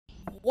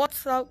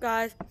What's up,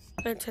 guys?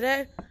 And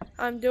today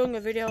I'm doing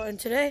a video, and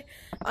today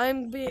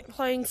I'm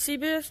playing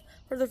cebus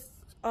for the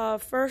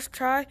first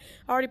try.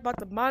 I already bought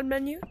the mod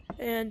menu,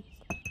 and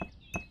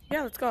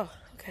yeah, let's go.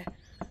 Okay,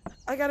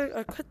 I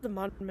gotta click the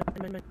mod menu.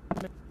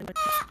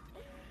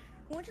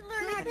 Want to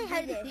learn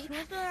how to do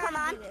this? Come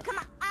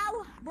on,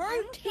 ow!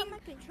 Bro's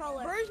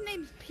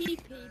name's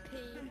PPP.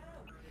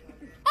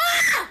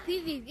 Ah!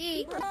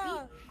 PPP.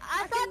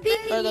 I thought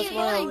PPP. Oh, that's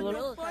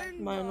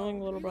my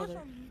annoying little brother.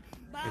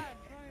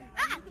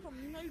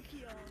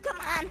 Come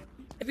on.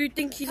 If you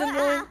think he's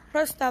annoying,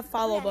 press that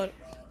follow button.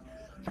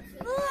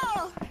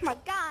 Oh my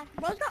God!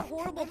 Bro's got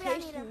horrible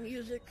taste in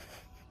music.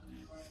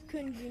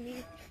 Couldn't be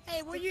me.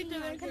 Hey, what are you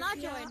doing? Can I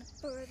join?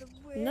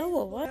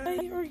 Noah, why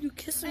are you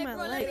kissing my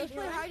leg? Let's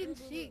play hide and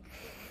seek.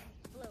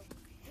 Blue.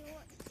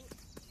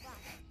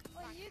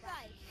 Oh, you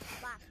guys.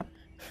 Black.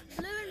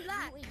 Blue and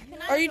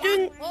black. Are you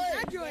doing? Can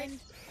I join?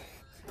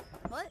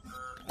 What?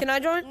 Can I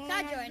join? Can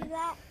I join?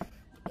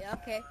 Yeah,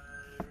 okay.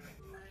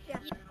 Yeah.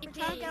 We're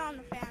trying to get on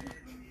the fan.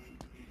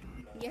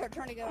 Yeah, we're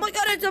trying to get on. Oh my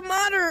God, it's a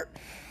modder!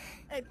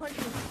 Hey, punch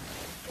me.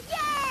 Yay!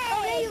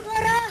 Oh, yeah, you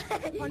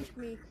got it! Punch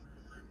me. Wait,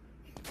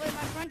 my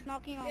friend's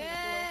knocking on the door.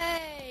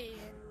 Yay!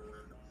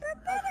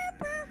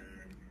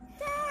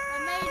 I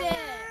made it!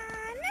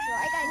 So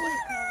I got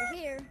this over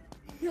here.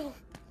 Yo.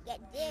 Get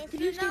this. Can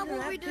you know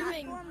what we're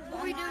doing? What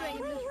are we doing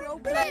in this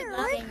roleplay?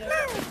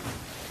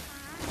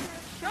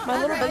 My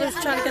little brother's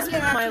trying to kiss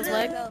my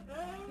leg.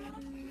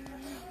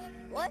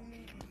 What?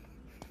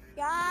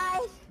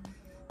 Guys!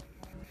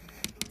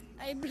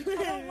 Hey, Blue.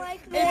 I don't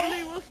like this.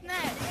 Hey, Blue, what's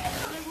next?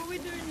 Blue, what are we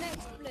doing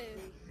next, Blue?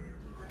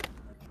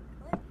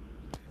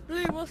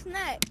 Blue, what's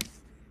next?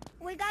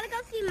 We gotta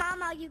go see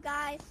Mama, you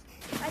guys.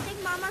 I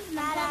think Mama's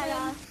mad at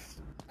us.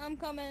 I'm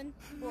coming.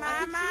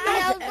 Mama?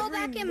 Hey, let's go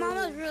back in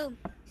Mama's room.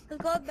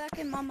 Let's go back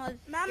in Mama's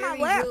Mama,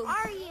 where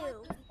are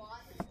you?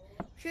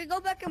 Should we go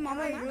back in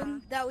Mama's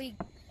room that we...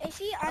 Is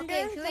she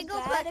under the bed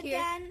back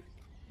again?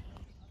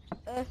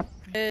 Don't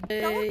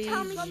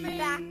tell me she's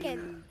back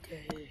in...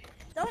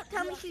 Don't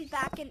tell me she's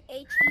back in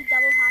HE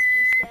double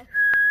hockey stick.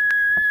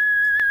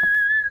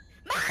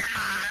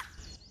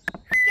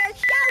 You're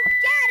so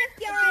dead if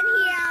you're in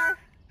here.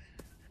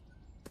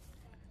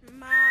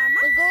 Mama.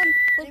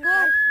 Let's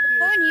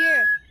go in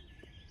here.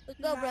 Let's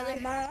go, brother.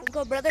 Let's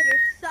go, brother.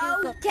 You're so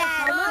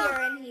dead if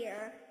you're in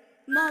here.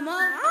 Mama.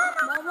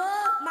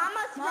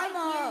 Mama's right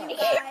here, you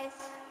guys.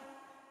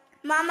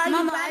 Mama, you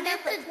been there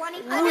for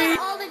 25 minutes. I did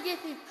all the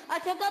dishes. I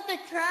took out the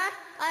trash.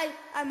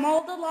 I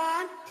mowed the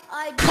lawn.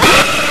 I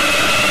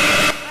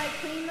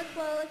cleaned the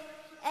clothes.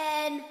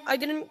 And I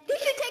didn't. You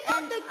should take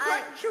out the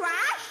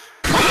trash.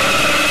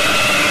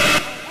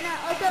 And I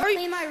also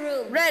cleaned my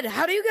room. Red,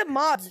 how do you get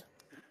mods?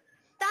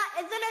 That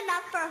isn't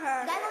enough for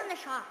her. That's on the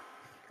shop.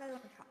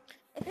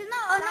 If it's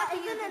not enough, that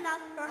isn't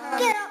enough for her.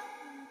 Get up.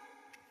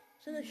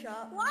 To the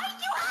shop. Why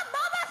did you have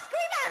Mama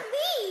scream at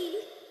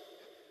me?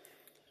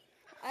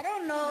 I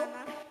don't know.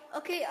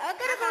 Okay, I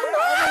gotta go to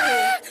the other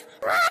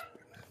room.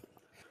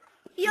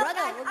 Yo,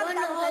 brother, we're going to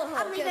the other hole.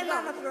 I'm leaving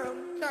Mama's room.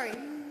 Sorry.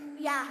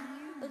 Yeah.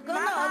 Let's go to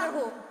the other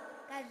hole.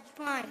 That's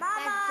fine.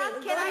 Mama,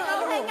 can I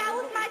go hang out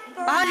with my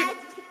friends?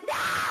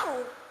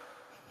 No!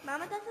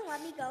 Mama doesn't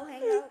let me go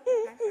hang out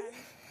with my friends.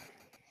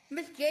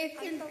 Miss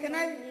Jason, can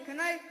I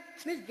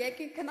Miss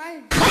Jason, can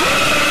I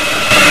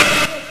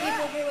sleep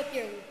over with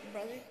your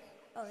brother?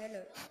 Oh,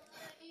 hello.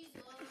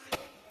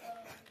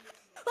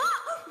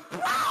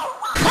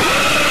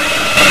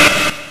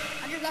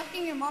 I'm just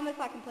asking your mom if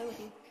I can play with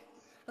you.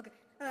 Okay.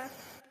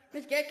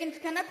 Miss Jenkins,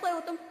 can I play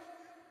with them?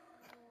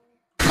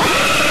 Yeah,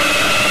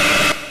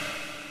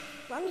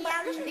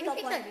 I think go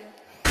play.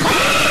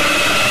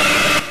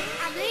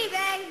 I'm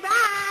leaving.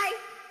 Bye.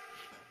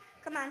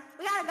 Come on.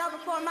 We gotta go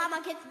before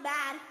Mama gets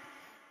mad.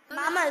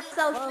 Mama is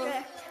so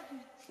strict.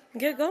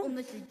 Get go.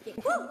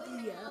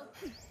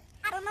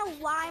 I don't know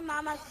why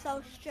Mama's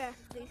so strict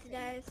these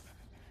days.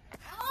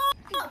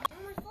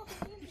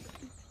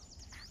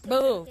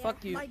 Boo,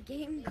 fuck you. My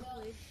game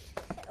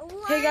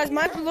glitched. Hey guys,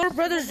 my little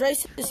brother's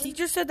racist. He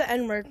just said the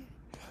N-word.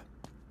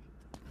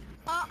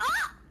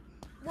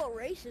 What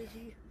race is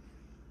he?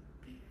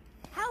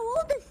 How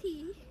old is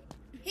he?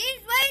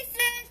 He's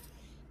racist!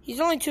 He's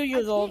only 2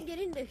 years old. I can't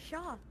get in the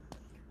shop.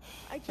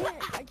 I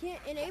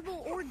can't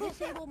enable or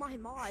disable my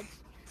mods.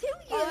 2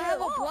 years old? I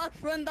have a black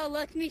friend that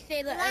lets me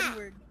say the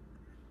N-word.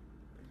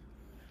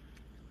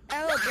 I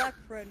have a black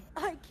friend.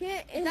 I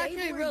can't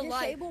enable or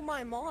disable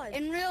my mods.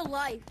 In real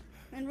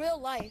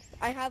life,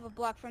 I have a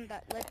black friend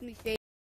that lets me say